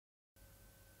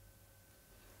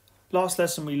last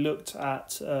lesson we looked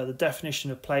at the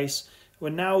definition of place. We're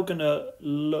now going to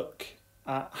look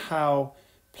at how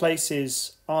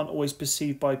places aren't always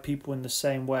perceived by people in the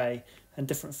same way, and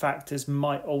different factors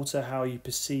might alter how you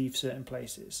perceive certain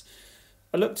places.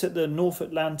 I looked at the North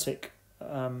Atlantic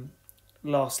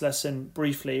last lesson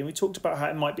briefly, and we talked about how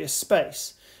it might be a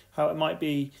space, how it might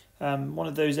be one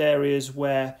of those areas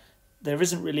where there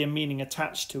isn't really a meaning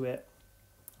attached to it.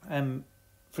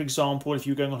 For example, if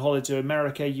you were going on holiday to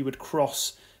America, you would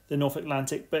cross the North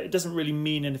Atlantic, but it doesn't really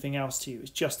mean anything else to you. It's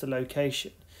just a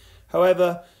location.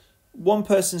 However, one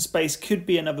person's space could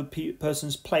be another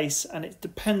person's place, and it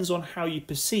depends on how you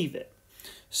perceive it.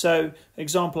 So,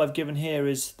 example I've given here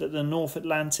is that the North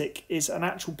Atlantic is an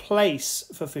actual place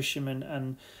for fishermen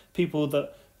and people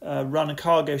that run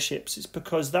cargo ships. It's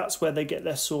because that's where they get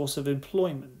their source of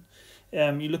employment.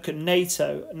 You look at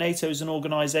NATO. NATO is an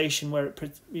organisation where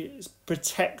it's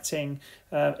protecting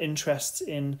interests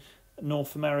in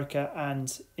North America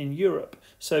and in Europe.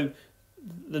 So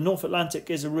the North Atlantic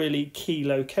is a really key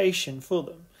location for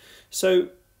them. So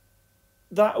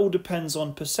that all depends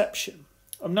on perception.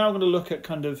 I'm now going to look at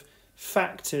kind of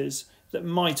factors that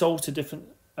might alter different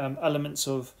elements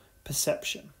of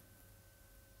perception.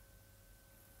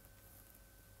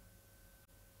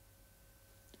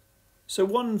 So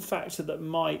one factor that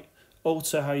might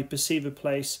alter how you perceive a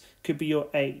place could be your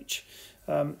age.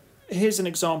 Here's an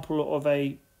example of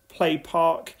a play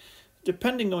park.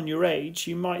 Depending on your age,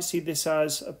 you might see this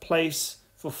as a place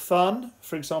for fun.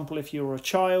 For example, if you're a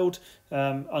child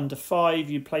under 5,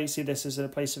 you'd see this as a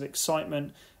place of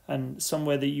excitement and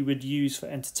somewhere that you would use for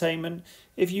entertainment.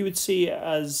 If you would see it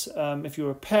as, if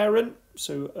you're a parent,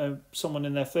 so someone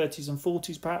in their 30s and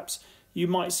 40s perhaps, you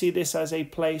might see this as a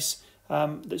place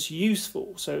that's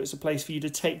useful. So it's a place for you to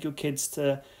take your kids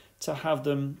to have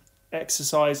them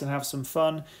exercise and have some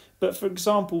fun. But for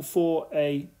example, for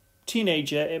a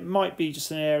teenager, it might be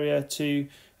just an area to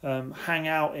hang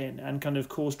out in and kind of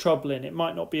cause trouble in. It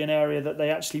might not be an area that they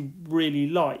actually really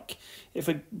like. If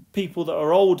people that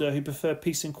are older who prefer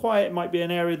peace and quiet, it might be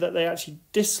an area that they actually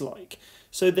dislike.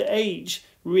 So the age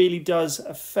really does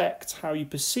affect how you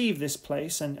perceive this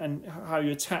place and how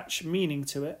you attach meaning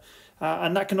to it.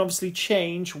 And that can obviously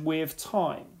change with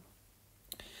time.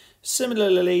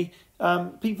 Similarly,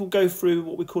 people go through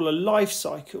what we call a life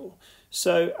cycle.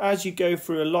 So as you go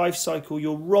through a life cycle,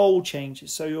 your role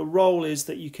changes. So your role is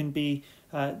that you can be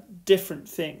different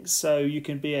things. So you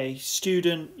can be a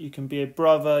student, you can be a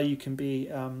brother, you can be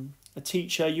a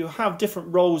teacher. You have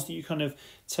different roles that you kind of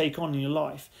take on in your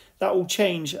life. That will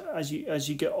change as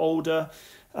you get older.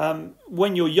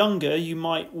 When you're younger, you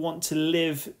might want to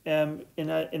live in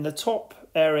the top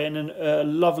area in a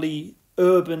lovely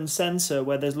urban centre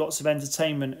where there's lots of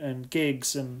entertainment and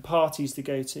gigs and parties to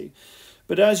go to.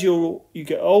 But as you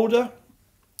get older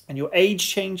and your age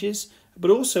changes,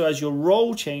 but also as your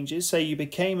role changes, say you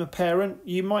became a parent,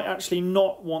 you might actually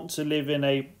not want to live in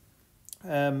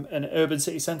an urban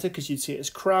city centre because you'd see it as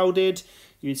crowded,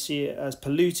 you'd see it as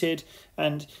polluted,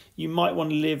 and you might want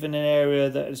to live in an area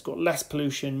that has got less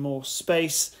pollution, more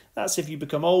space. That's if you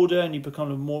become older and you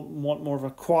want more of a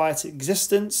quiet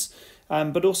existence.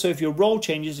 But also if your role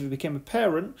changes, if you became a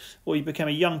parent or you become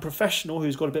a young professional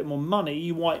who's got a bit more money,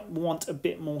 you might want a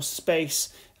bit more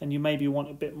space and you maybe want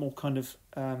a bit more kind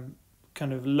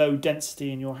of low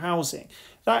density in your housing.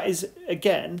 That is,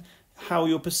 again, how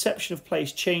your perception of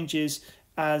place changes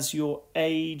as your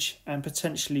age and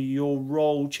potentially your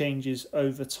role changes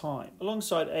over time.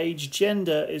 Alongside age,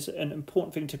 gender is an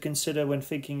important thing to consider when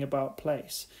thinking about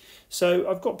place. So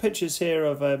I've got pictures here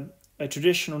of a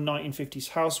traditional 1950s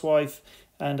housewife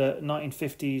and a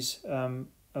 1950s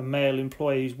a male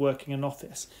employee who's working in an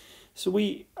office. So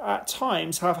we at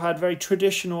times have had very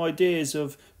traditional ideas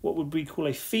of what would we call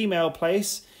a female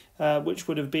place, which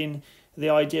would have been the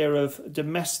idea of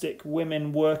domestic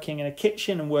women working in a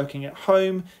kitchen and working at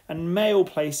home, and male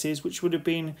places which would have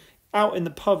been out in the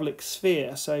public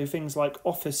sphere, so things like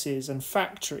offices and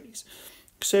factories.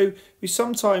 So we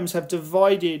sometimes have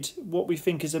divided what we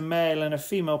think is a male and a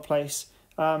female place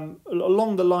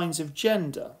along the lines of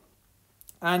gender.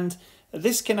 And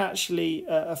this can actually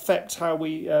affect how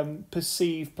we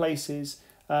perceive places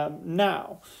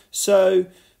now. So,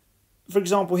 for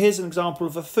example, here's an example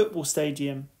of a football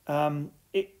stadium.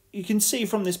 You can see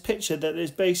from this picture that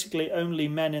there's basically only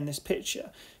men in this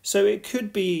picture. So it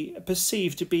could be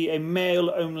perceived to be a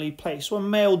male-only place, or a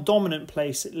male-dominant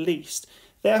place at least.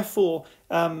 Therefore,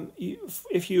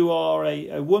 if you are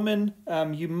a woman,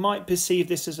 you might perceive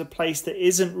this as a place that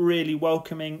isn't really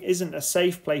welcoming, isn't a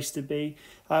safe place to be,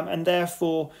 and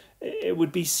therefore it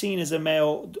would be seen as a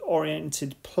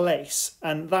male-oriented place,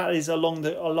 and that is along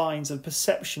the lines of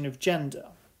perception of gender.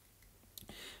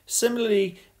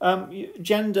 Similarly,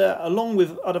 gender, along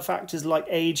with other factors like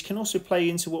age, can also play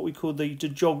into what we call the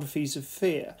geographies of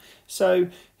fear. So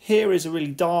here is a really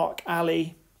dark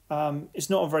alley. It's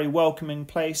not a very welcoming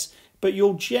place, but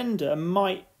your gender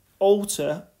might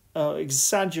alter,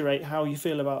 exaggerate how you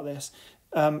feel about this.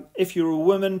 If you're a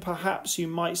woman, perhaps you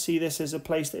might see this as a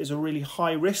place that is a really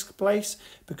high risk place,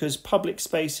 because public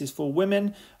spaces for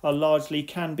women are largely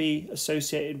can be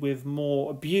associated with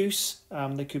more abuse.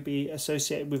 They could be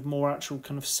associated with more actual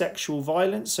kind of sexual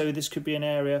violence. So this could be an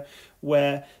area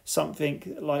where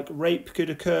something like rape could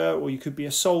occur, or you could be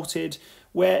assaulted,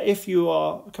 where if you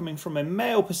are coming from a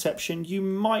male perception, you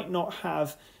might not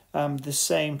have the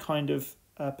same kind of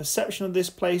perception of this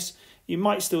place. You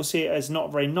might still see it as not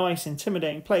a very nice,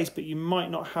 intimidating place, but you might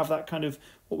not have that kind of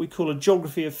what we call a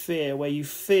geography of fear, where you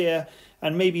fear,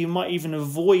 and maybe you might even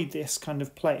avoid this kind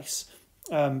of place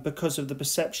because of the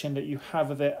perception that you have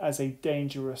of it as a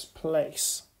dangerous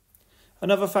place.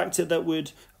 Another factor that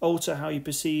would alter how you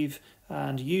perceive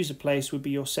and use a place would be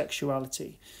your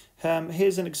sexuality.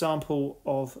 Here's an example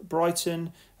of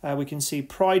Brighton. We can see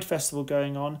Pride Festival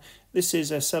going on. This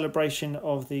is a celebration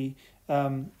of the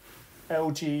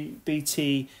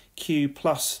LGBTQ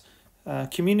plus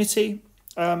community,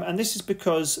 and this is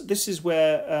because this is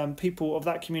where people of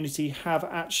that community have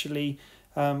actually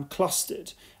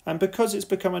clustered, and because it's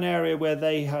become an area where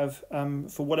they have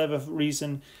for whatever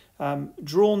reason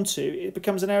drawn to, it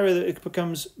becomes an area that it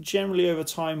becomes generally over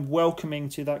time welcoming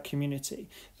to that community.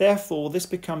 Therefore, this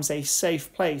becomes a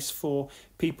safe place for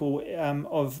people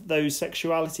of those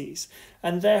sexualities,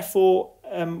 and therefore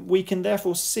we can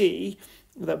therefore see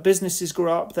that businesses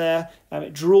grow up there,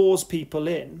 it draws people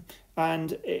in,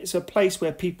 and it's a place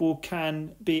where people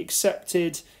can be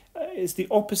accepted. It's the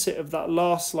opposite of that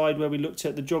last slide where we looked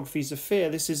at the geographies of fear.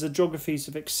 This is the geographies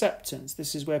of acceptance.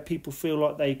 This is where people feel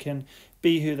like they can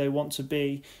be who they want to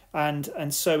be, and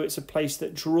so it's a place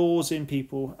that draws in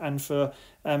people, and for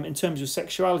in terms of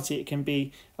sexuality, it can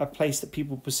be a place that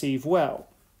people perceive well.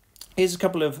 Here's a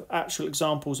couple of actual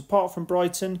examples. Apart from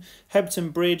Brighton,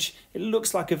 Hebton Bridge, it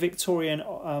looks like a Victorian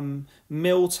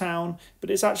mill town, but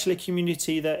it's actually a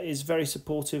community that is very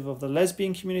supportive of the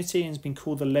lesbian community and has been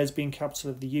called the lesbian capital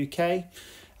of the UK.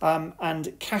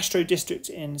 And Castro District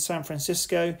in San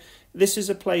Francisco, this is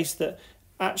a place that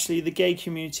actually the gay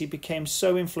community became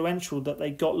so influential that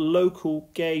they got local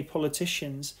gay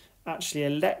politicians actually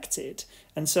elected,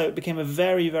 and so it became a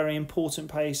very, very important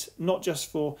place, not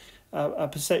just for a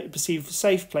perceived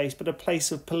safe place, but a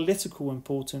place of political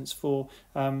importance for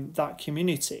that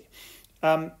community.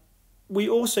 We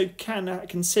also can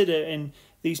consider in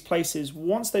these places,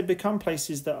 once they become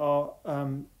places that are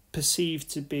perceived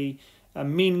to be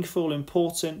meaningful,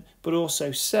 important, but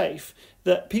also safe,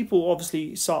 that people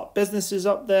obviously start businesses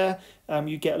up there.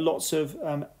 You get lots of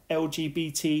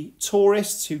LGBT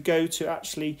tourists who go to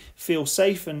actually feel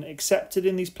safe and accepted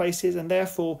in these places, and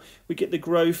therefore we get the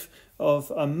growth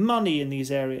of money in these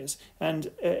areas.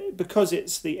 And because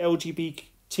it's the LGBT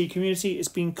community, it's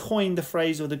been coined the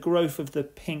phrase of the growth of the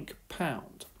pink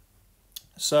pound.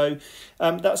 So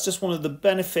that's just one of the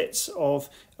benefits of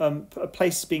a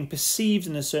place being perceived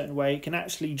in a certain way. It can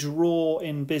actually draw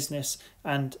in business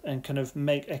and kind of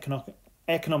make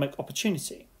economic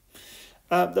opportunity.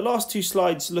 The last two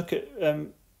slides look at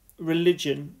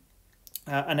religion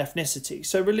and ethnicity.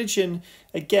 So religion,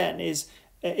 again, is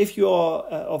if you are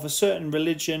of a certain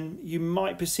religion, you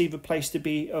might perceive a place to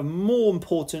be of more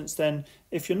importance than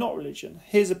if you're not religion.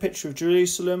 Here's a picture of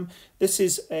Jerusalem. This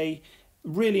is a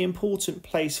really important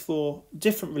place for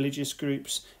different religious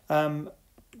groups,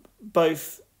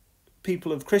 both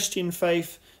people of Christian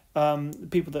faith,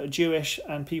 people that are Jewish,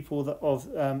 and people that of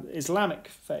Islamic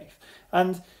faith.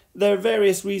 And there are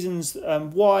various reasons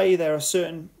why there are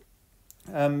certain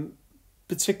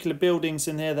particular buildings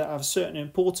in there that have certain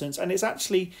importance, and it's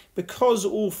actually because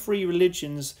all three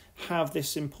religions have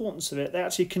this importance of it. They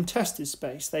actually contest this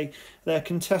space. They're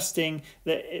contesting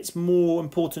that it's more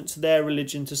important to their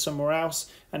religion to somewhere else,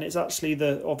 and it's actually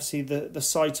the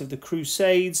site of the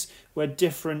Crusades, where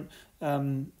different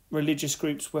religious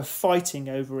groups were fighting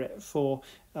over it for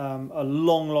a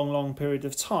long period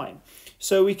of time.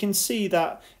 So we can see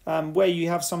that where you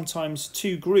have sometimes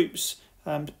two groups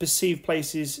perceive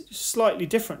places slightly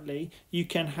differently, you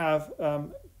can have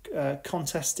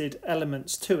contested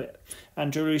elements to it,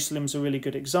 and Jerusalem's a really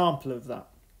good example of that.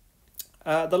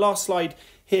 The last slide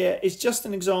here is just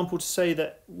an example to say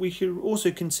that we should also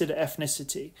consider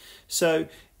ethnicity. So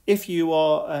if you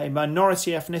are a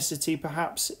minority ethnicity,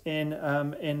 perhaps in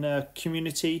a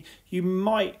community, you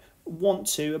might want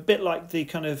to, a bit like the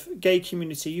kind of gay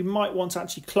community, you might want to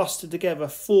actually cluster together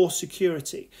for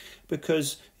security,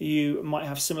 because you might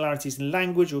have similarities in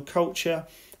language or culture.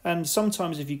 And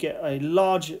sometimes if you get a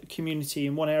large community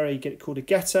in one area, you get it called a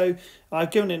ghetto.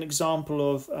 I've given an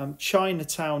example of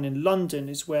Chinatown in London,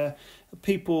 is where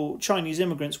people, Chinese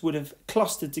immigrants, would have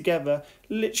clustered together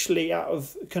literally out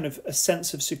of kind of a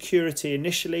sense of security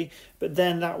initially, but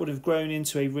then that would have grown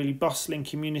into a really bustling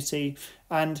community.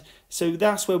 And so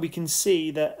that's where we can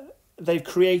see that they've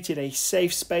created a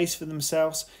safe space for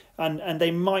themselves, and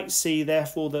they might see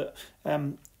therefore that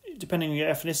depending on your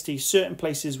ethnicity, certain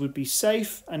places would be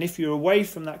safe, and if you're away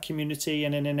from that community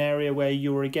and in an area where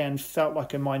you're again felt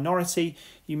like a minority,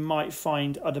 you might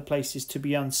find other places to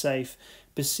be unsafe,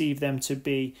 perceive them to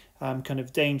be kind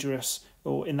of dangerous,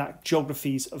 or in that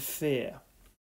geographies of fear.